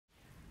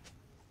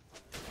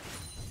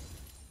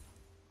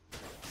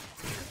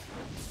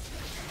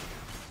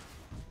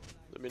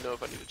really know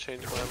if I need to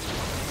change my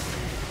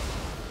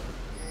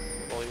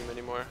volume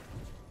anymore.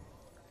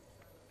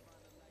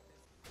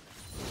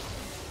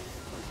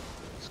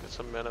 Let's get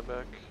some mana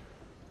back.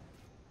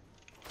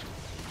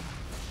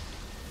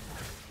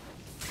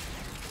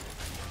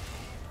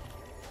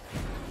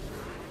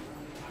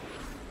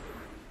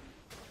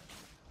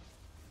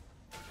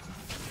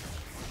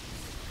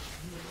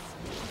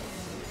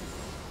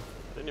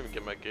 I didn't even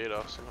get my gate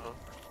off somehow.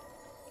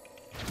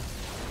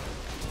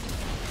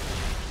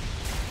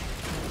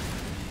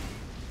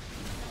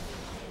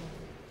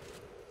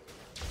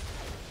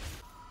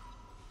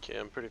 Okay,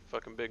 I'm pretty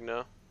fucking big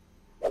now.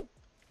 I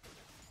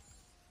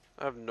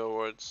have no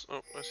words.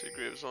 Oh, I see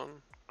Greaves on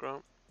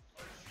Gromp.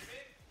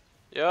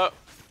 Yup.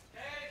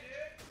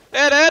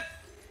 Hey, Dad!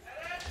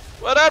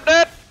 What up,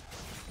 Dad?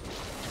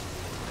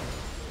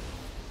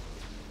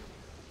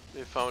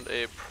 We found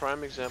a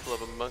prime example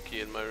of a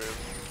monkey in my room.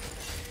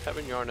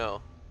 Kevin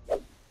Yarnell.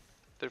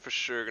 They're for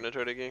sure gonna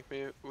try to gank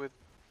me with...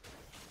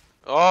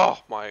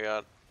 Oh my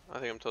god. I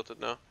think I'm tilted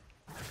now.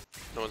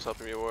 No one's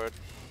helping me ward.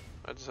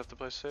 I just have to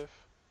play safe.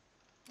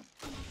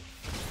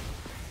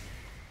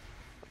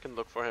 I can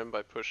look for him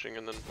by pushing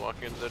and then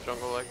walking into the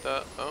jungle like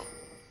that. Oh.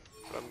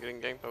 But I'm getting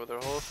ganked by their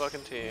whole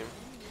fucking team.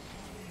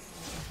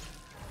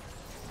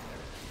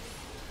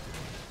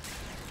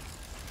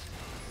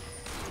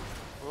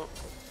 Oh.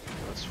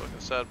 That's fucking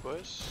sad,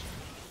 boys.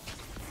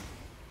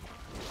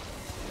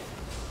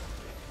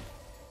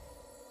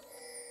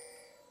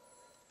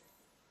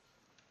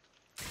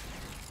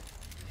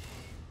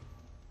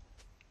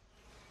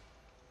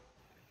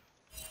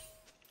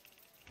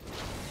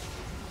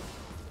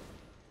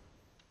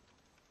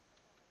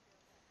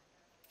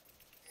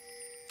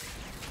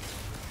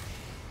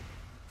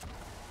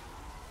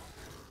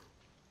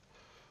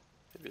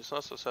 Maybe it's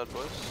not so sad,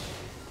 boys.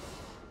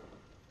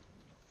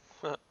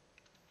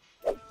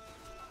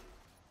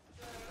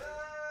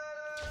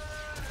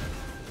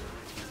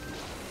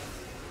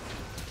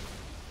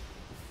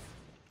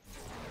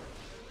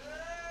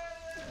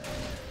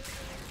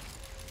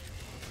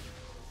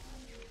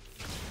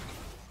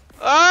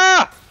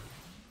 Ah!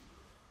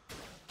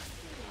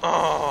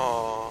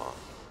 Oh.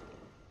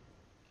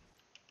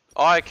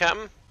 Alright,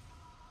 Captain.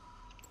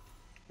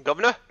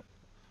 Governor.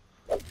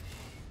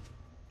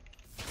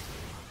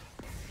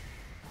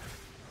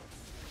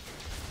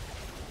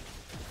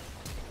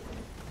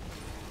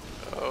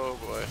 Oh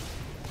boy.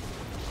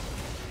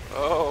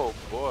 Oh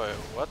boy,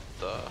 what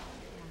the?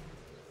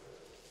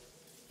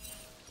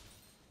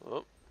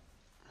 Oh,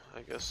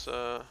 I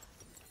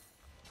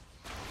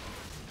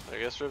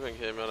guess Riven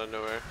came out of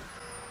nowhere.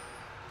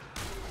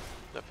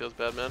 That feels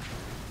bad, man.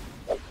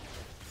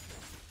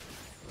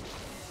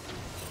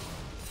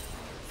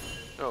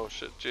 Oh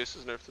shit, Jace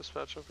has nerfed this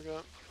match, I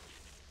forgot.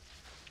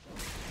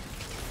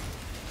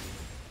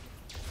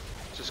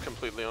 Just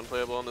completely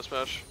unplayable on this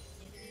match.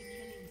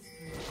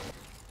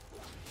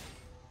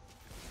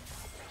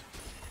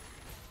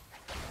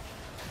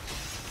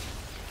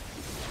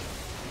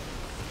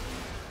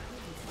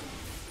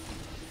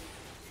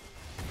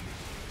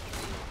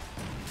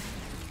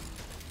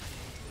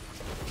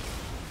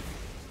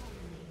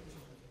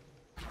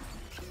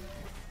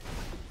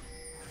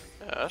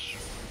 Ash?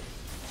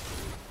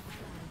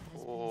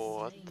 Oh,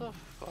 what the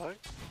fuck?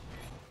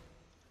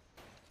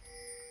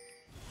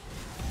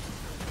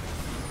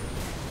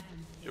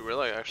 Dude, we're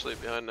like actually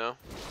behind now.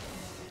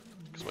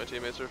 Because my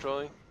teammates are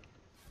trolling.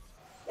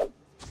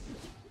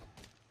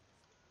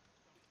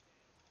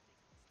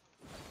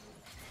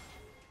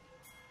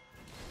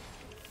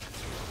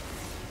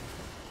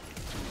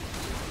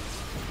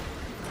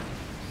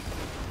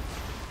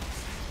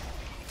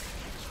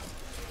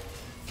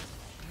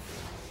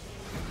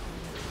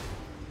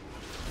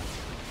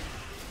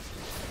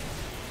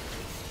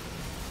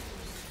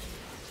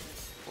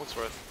 What's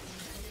worth?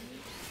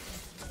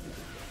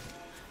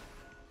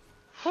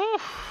 Whew,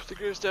 the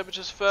Greaves damage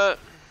is fat.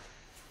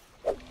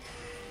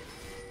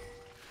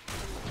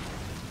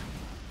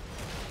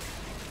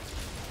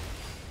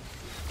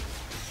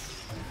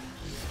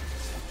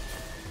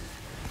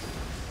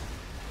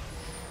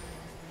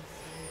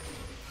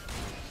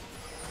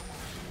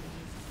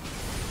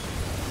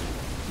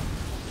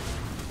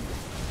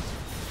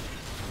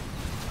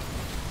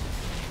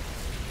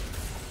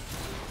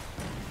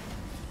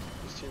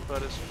 This team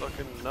fight is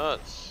fucking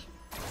nuts.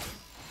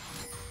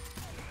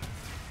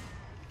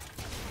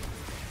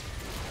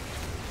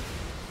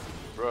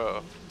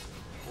 Bro,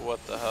 what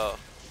the hell?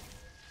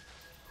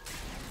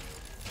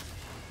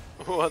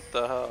 What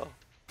the hell?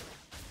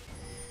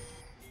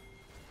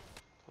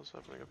 What's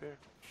happening up here?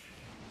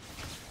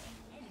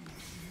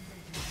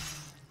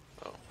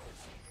 Oh.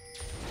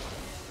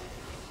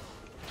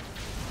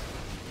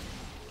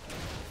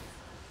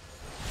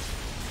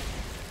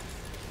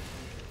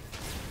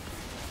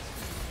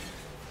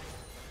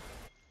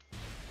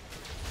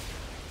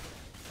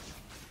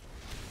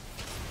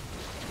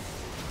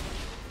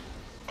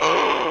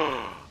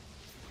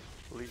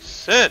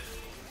 Listen!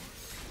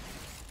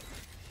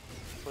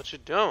 What you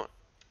doing?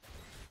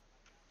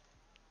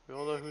 We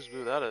all know whose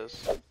blue that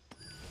is.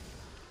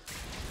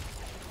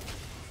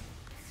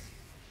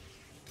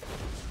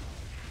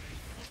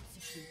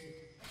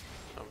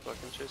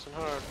 fucking chasing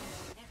hard.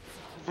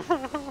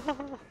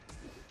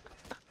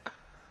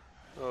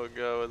 Oh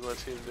god, what's my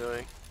team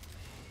doing?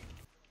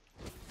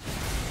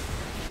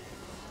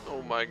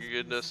 Oh my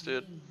goodness,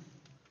 dude.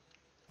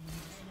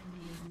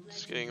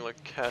 Just getting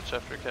like catch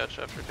after catch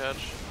after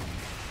catch.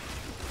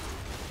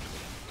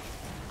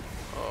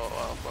 Oh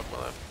wow, fuck my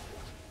life.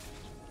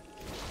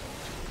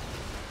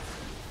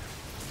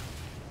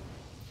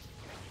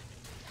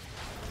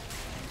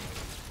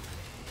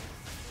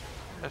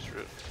 That's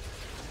rude.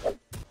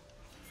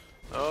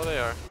 Oh they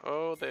are.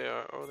 Oh they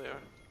are. Oh they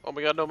are. Oh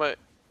my god, no, my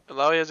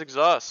Alawi has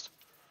exhaust.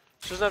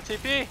 She doesn't have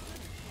TP.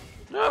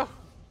 No.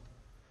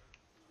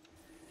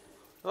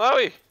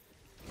 Alawi.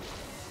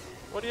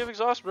 Why do you have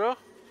exhaust, bro?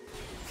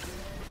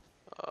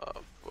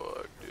 Oh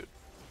fuck, dude.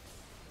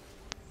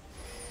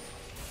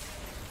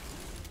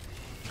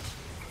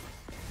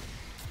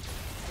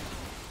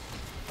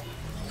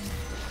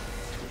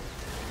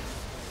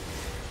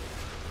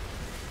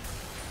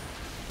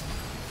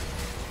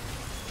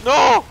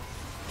 No!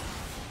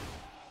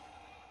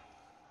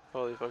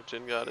 Holy fuck,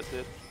 Jin got it,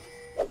 dude.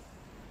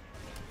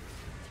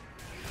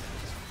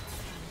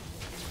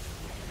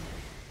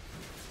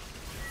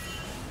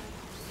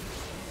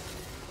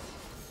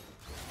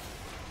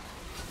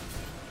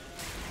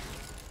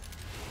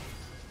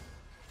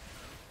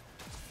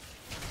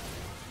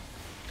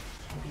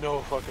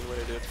 No fucking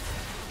way, dude.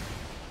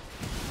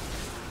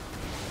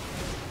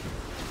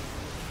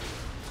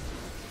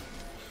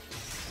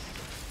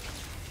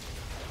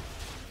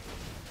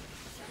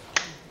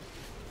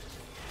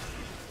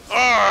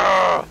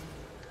 Ah!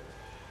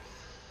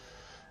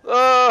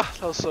 Ah!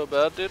 That was so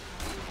bad, dude.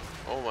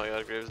 Oh my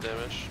god, Graves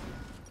damage.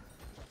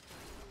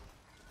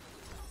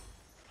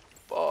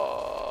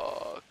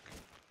 Fuck.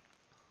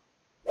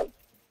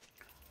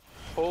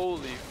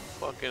 Holy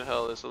fucking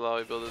hell, this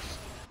Alawi build is...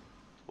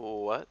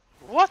 What?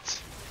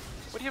 What?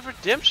 What do you have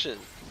redemption?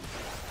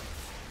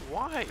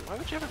 Why? Why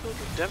would you ever build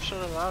redemption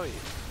on Alawi?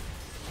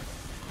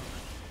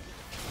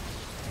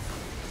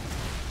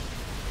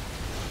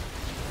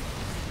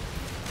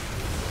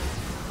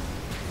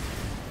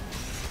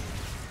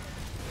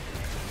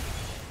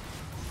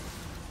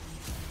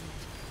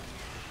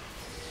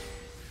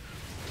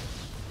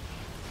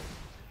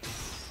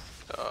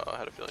 I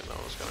had a feeling that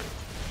one was coming.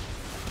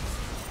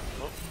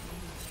 Nope.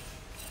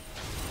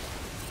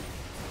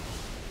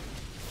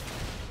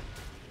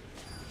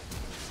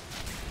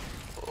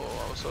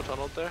 Oh, I was so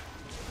tunneled there.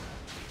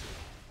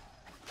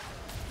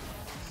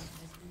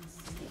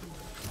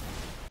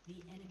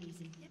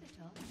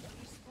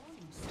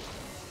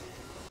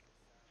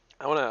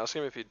 I want to ask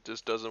him if he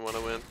just doesn't want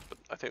to win, but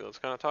I think that's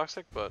kind of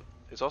toxic, but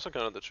it's also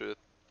kind of the truth.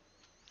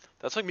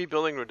 That's like me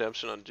building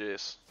redemption on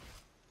Jace.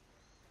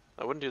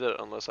 I wouldn't do that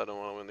unless I don't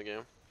want to win the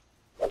game.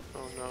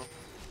 Oh no.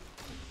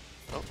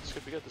 Oh, this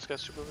could be good. This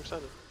guy's super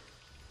excited.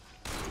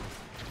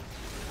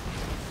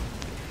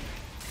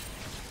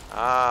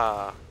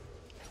 Ah.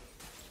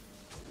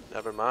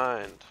 Never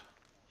mind.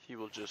 He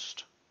will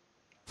just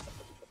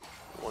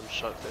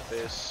one-shot my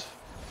face.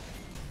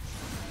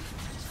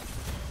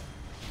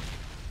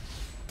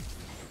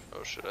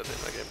 Oh shit, I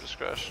think my game just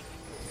crashed.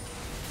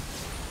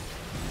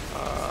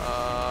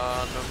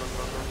 No.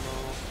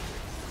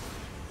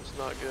 It's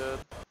not good.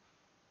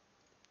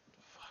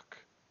 Fuck.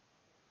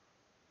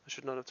 I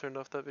should not have turned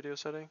off that video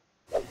setting.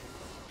 I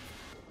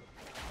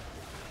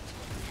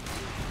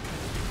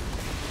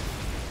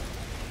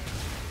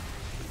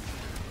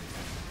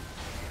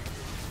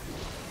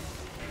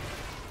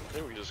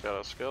think we just got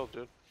out scaled,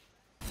 dude.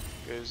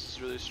 Graves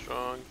is really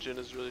strong, Jin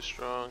is really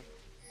strong.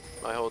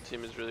 My whole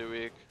team is really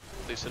weak.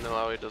 At least in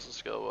Alawi doesn't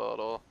scale well at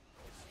all.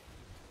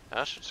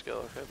 Ash should scale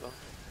okay though.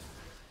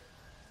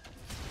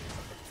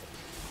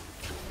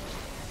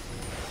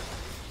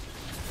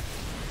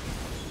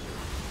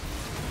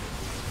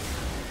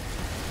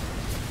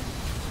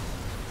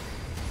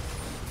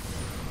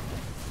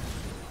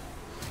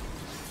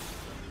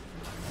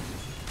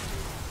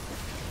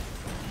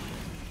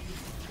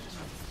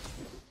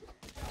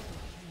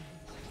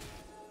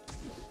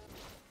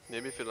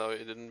 Maybe if Alawi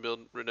didn't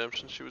build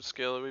redemption, she would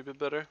scale a wee bit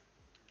better.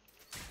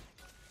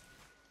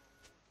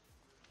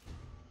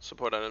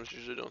 Support items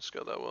usually don't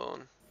scale that well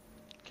on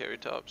carry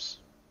tops.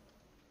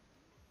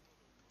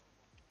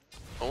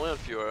 Only on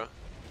Fiora.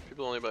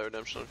 People only buy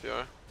redemption on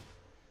Fiora.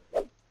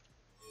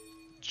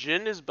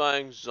 Jin is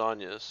buying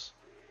Zhonya's.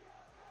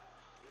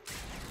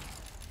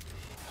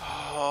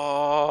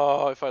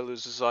 Oh, if I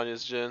lose to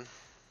Zhonya's Jin,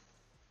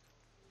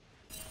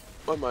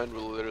 my mind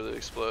will literally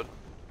explode.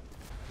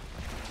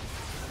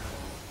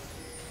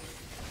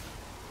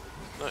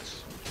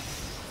 Nice.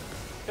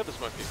 Get this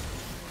monkey.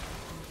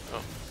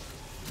 Oh.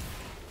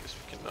 Guess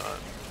we cannot.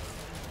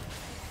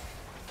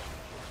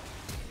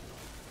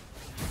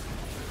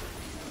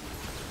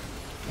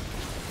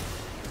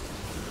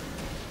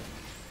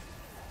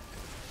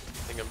 I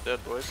think I'm dead,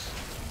 boys.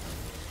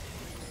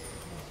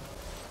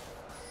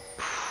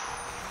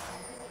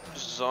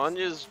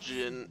 Zhonya's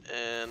Jin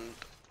and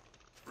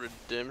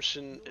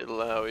Redemption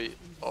Alawi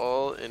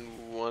all in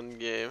one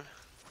game.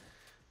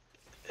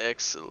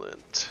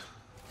 Excellent.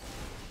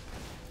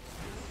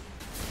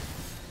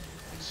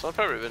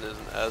 Sunfire Riven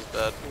isn't as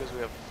bad because we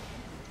have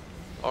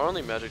our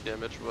only magic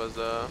damage was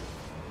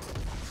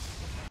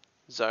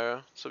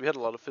Zyra, so we had a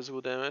lot of physical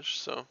damage.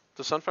 So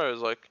the Sunfire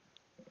is like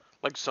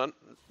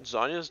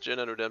Zanya's Jhin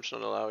and Redemption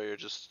on Alawi are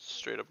just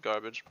straight up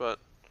garbage, but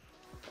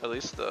at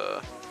least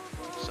the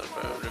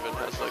Sunfire Riven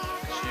has like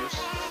its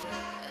use.